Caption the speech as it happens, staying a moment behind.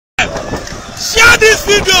Share this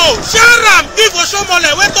video. Share am. Give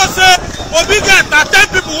Oshomole. Wait to say Obi get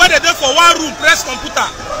 10 people where they dey for one room press computer.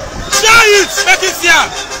 Share it. Make it see.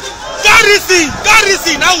 Garrison.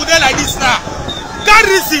 How would they like this now?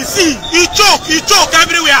 Garrison, see, he choke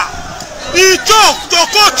everywhere. He choke,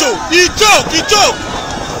 Tokocho, he choke.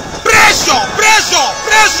 Pressure.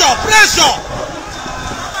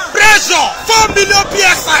 4 million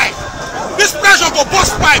PSI. This pressure go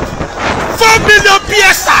bust pipe. 4 million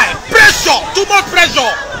PSI. Pressure, too much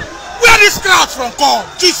pressure. Where this crowd from come?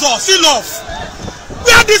 Jesus, he love.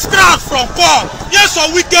 Where this crowd from come?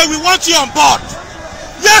 Nyesom Wike, we want you on board.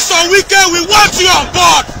 Nyesom Wike, we want you on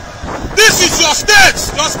board. This is your state.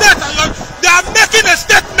 They are making a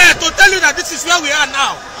statement to tell you that this is where we are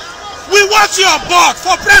now. We want you on board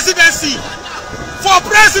for presidency. For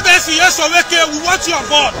presidency, Nyesom Wike, we want you on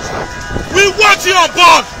board. We want you on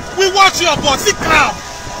board. See crowd.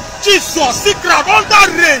 Jesus, see crowd. Under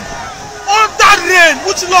rain.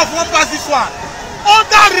 Which love won't pass this one?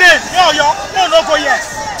 Under rain. Yo, no go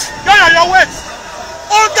yes. Yo, wait.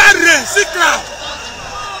 Under rain, see crowd.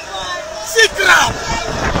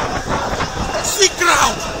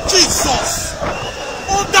 Jesus.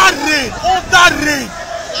 Under rain.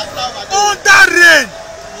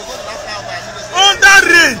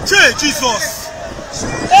 Jesus.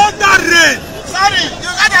 Under rain. Sorry,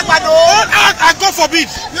 you got a bado. I go forbid.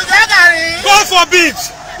 You got a Go forbid.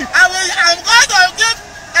 I'm going to give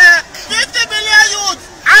 50 million youth.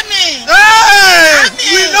 Hey! Army.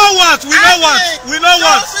 We know what.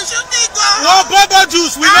 No Bobo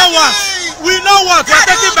Juice, we know what. We are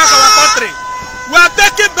taking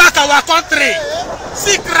back our country.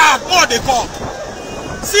 See crowd, all they come.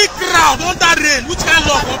 See crowd under rain. Which kind of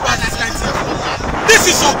love won't pass this kind of thing? This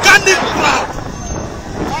is organic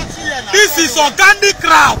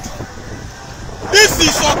crowd.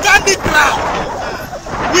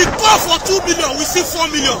 We call for 2 million, we see 4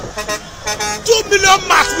 million. 2 million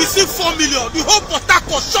mass, we see 4 million. The whole Port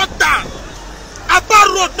Harcourt shut down. About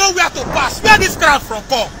road, nowhere to pass. Where this crowd from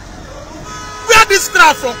come?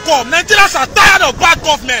 Nigerians are tired of bad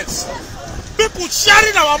governments. People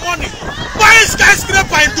sharing our money, buying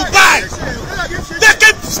skyscraper in Dubai.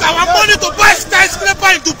 Taking our money to buy skyscraper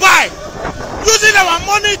in Dubai. Using our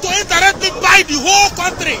money to indirectly buy the whole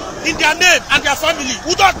country in their name and their family.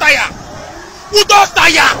 We don't tire.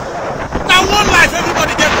 Now one life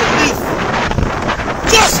everybody get to live.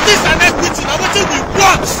 Justice and equity. Now what we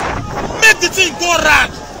want. Make the thing go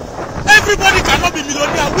round. Everybody cannot be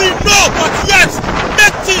millionaire. We know, but yet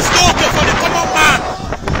make things go okay for the common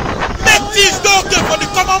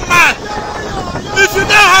man. If you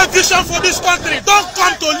now have vision for this country, don't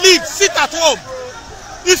come to live. Sit at home.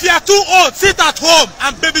 If you are too old, sit at home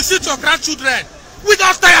and babysit your grandchildren. We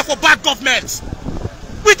don't tire for bad government.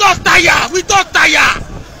 We don't tire.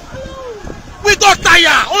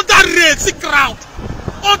 Under rain, see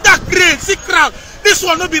crowd. This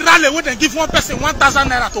one no be rally when they give one person 1,000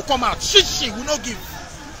 naira to come out. Shishi we no give.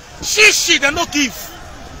 They no give.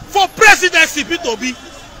 For presidency, P2B.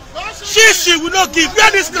 Shishi we no give.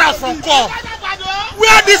 Where this crowd from come?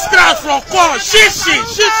 Shishi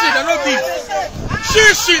they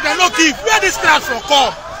no give. Where this crowd from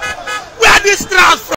come?